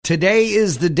Today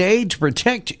is the day to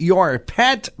protect your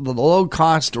pet. The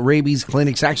low-cost rabies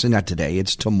clinics. Actually, not today.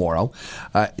 It's tomorrow.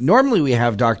 Normally, we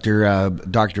have Dr.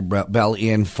 Bell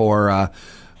in for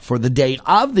the day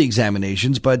of the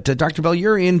examinations, but Dr. Bell,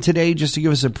 you're in today just to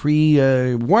give us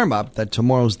a warm-up that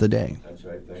tomorrow's the day. That's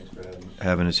right. Thanks for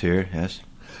having us here. Yes.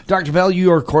 Dr. Bell,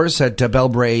 you are, of course, at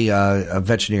Bellbrae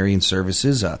Veterinarian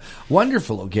Services, a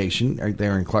wonderful location right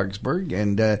there in Clarksburg.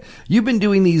 And you've been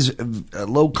doing these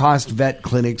low-cost vet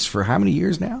clinics for how many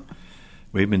years now?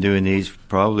 We've been doing these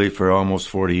probably for almost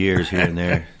 40 years here and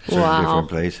there. Wow. Different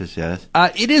places, yes.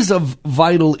 It is of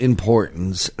vital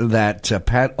importance that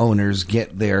pet owners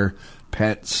get their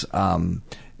pets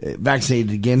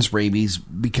vaccinated against rabies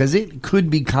because it could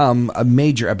become a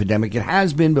major epidemic. It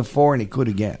has been before, and it could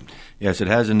again. Yes, it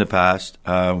has in the past.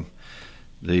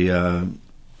 The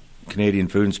Canadian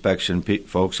Food Inspection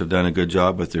folks have done a good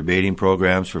job with their baiting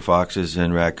programs for foxes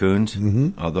and raccoons,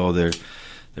 although there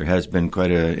has been quite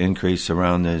an increase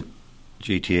around the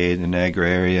GTA and the Niagara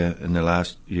area in the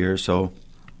last year or so.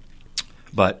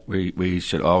 But we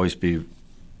should always be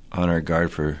on our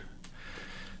guard for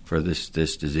this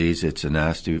disease. It's a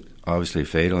nasty, obviously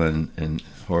fatal and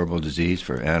horrible disease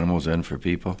for animals and for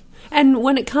people. And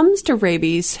when it comes to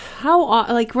rabies,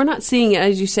 we're not seeing,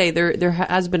 as you say, there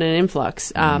has been an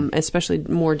influx, especially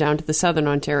more down to the southern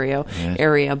Ontario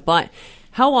area. But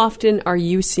how often are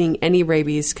you seeing any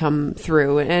rabies come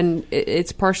through? And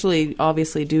it's partially,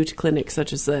 obviously, due to clinics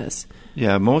such as this.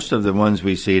 Yeah, most of the ones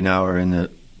we see now are in the,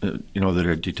 that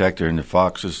are detected in the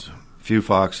foxes. Few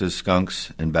foxes,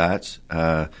 skunks, and bats.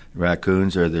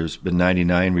 Raccoons, there's been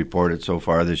 99 reported so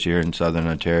far this year in southern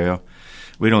Ontario.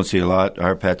 We don't see a lot.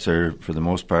 Our pets are, for the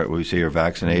most part, we see are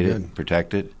vaccinated,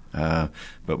 protected.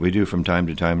 But we do from time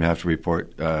to time have to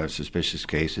report suspicious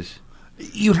cases.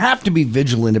 You have to be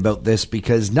vigilant about this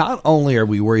because not only are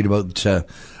we worried about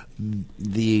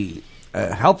the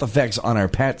health effects on our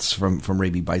pets from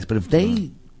rabies bites, but if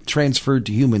they transferred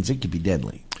to humans, it could be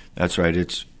deadly. That's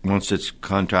right. Once it's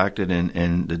contracted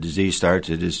and the disease starts,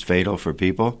 it is fatal for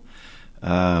people.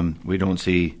 We don't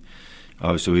see,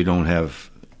 obviously, we don't have.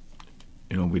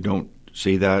 We don't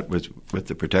see that with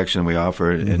the protection we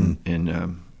offer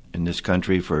in this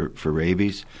country for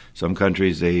rabies. Some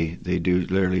countries they do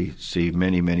literally see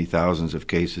many thousands of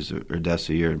cases or deaths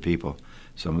a year in people.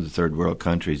 Some of the third world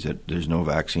countries that there's no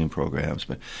vaccine programs,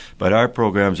 but our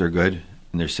programs are good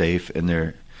and they're safe and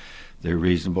they're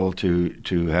reasonable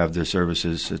to have the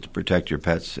services to protect your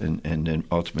pets and then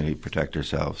ultimately protect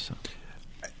ourselves. So.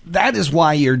 That is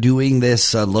why you're doing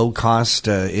this low cost.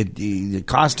 The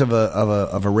cost of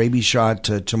a rabies shot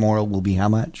tomorrow will be how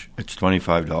much? It's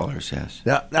 $25. Yes.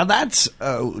 Now that's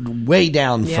way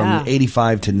down from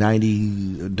 $85 to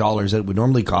 $90 that it would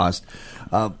normally cost.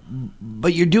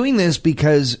 But you're doing this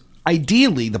because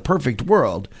ideally, the perfect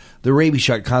world, the rabies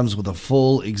shot comes with a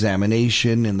full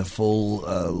examination and the full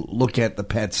look at the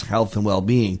pet's health and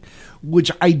well-being, which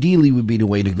ideally would be the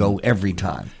way to go every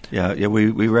time. Yeah.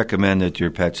 We recommend that your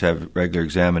pets have regular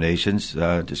examinations,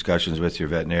 discussions with your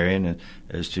veterinarian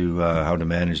as to how to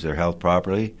manage their health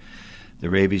properly.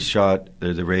 The rabies shot,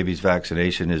 the rabies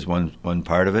vaccination is one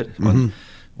part of it,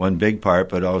 one big part,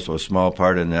 but also a small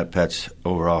part in that pet's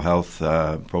overall health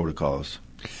protocols.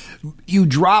 You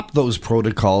drop those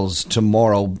protocols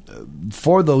tomorrow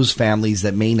for those families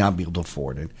that may not be able to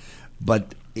afford it,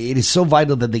 but it is so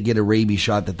vital that they get a rabies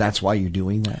shot that's why you're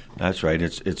doing that. That's right.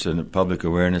 It's a public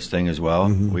awareness thing as well.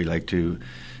 We like to.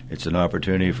 It's an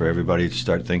opportunity for everybody to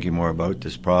start thinking more about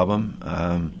this problem.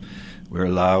 We're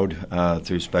allowed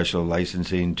through special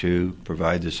licensing to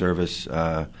provide the service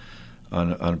on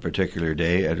a particular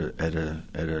day at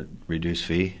a reduced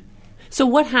fee. So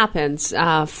what happens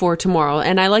for tomorrow?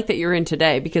 And I like that you're in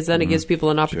today because then it gives people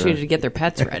an opportunity to get their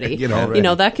pets ready.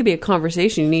 That could be a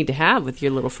conversation you need to have with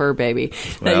your little fur baby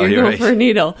that you're going for a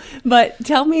needle. But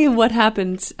tell me what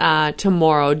happens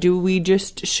tomorrow. Do we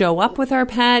just show up with our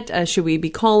pet? Should we be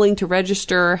calling to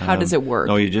register? How does it work?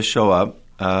 No, you just show up.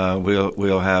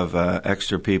 We'll have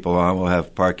extra people on. We'll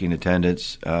have parking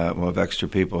attendants. We'll have extra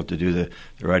people to do the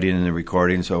writing and the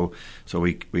recording. So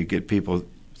we get people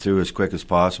through as quick as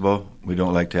possible. We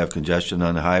don't like to have congestion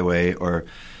on the highway or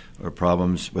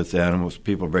problems with the animals,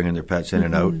 people bringing their pets in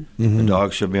and out. The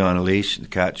dog should be on a leash. The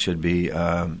cat should be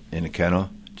in a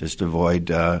kennel just to avoid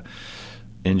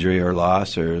injury or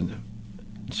loss or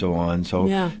so on.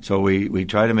 So we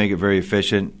try to make it very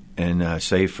efficient and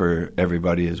safe for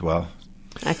everybody as well.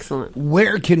 Excellent.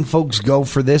 Where can folks go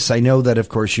for this? I know that, of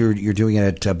course, you're doing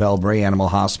it at Bellbrae Animal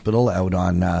Hospital out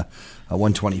on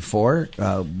 124.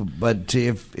 But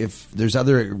if there's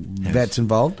other vets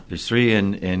involved? There's three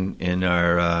in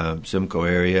our Simcoe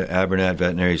area, Abernat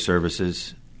Veterinary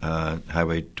Services,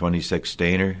 Highway 26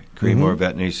 Stainer, Creemore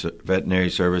Veterinary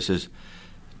Services,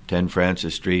 10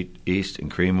 Francis Street East in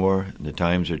Creemore. The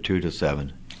times are 2 to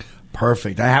 7.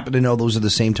 Perfect. I happen to know those are the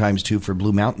same times, too, for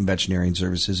Blue Mountain Veterinarian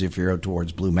Services if you're out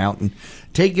towards Blue Mountain.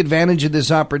 Take advantage of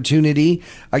this opportunity.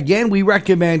 Again, we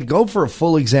recommend go for a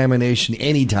full examination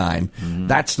anytime. Mm-hmm.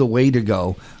 That's the way to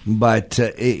go. But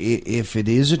if it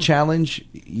is a challenge,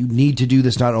 you need to do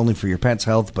this not only for your pet's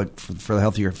health, but for the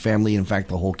health of your family and, in fact,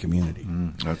 the whole community.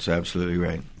 That's absolutely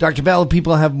right. Dr. Bell, if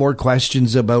people have more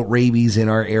questions about rabies in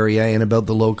our area and about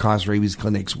the low-cost rabies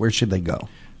clinics, where should they go?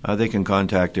 They can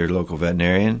contact their local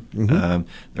veterinarian. Mm-hmm.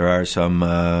 There are some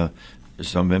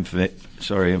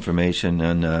information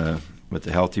on with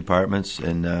the health departments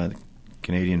and the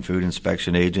Canadian Food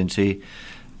Inspection Agency.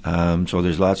 So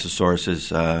there's lots of sources,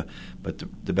 but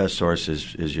the best source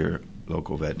is your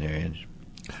local veterinarian.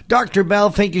 Dr.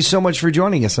 Bell, thank you so much for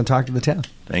joining us on Talk to the Town.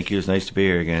 Thank you. It's nice to be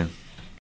here again.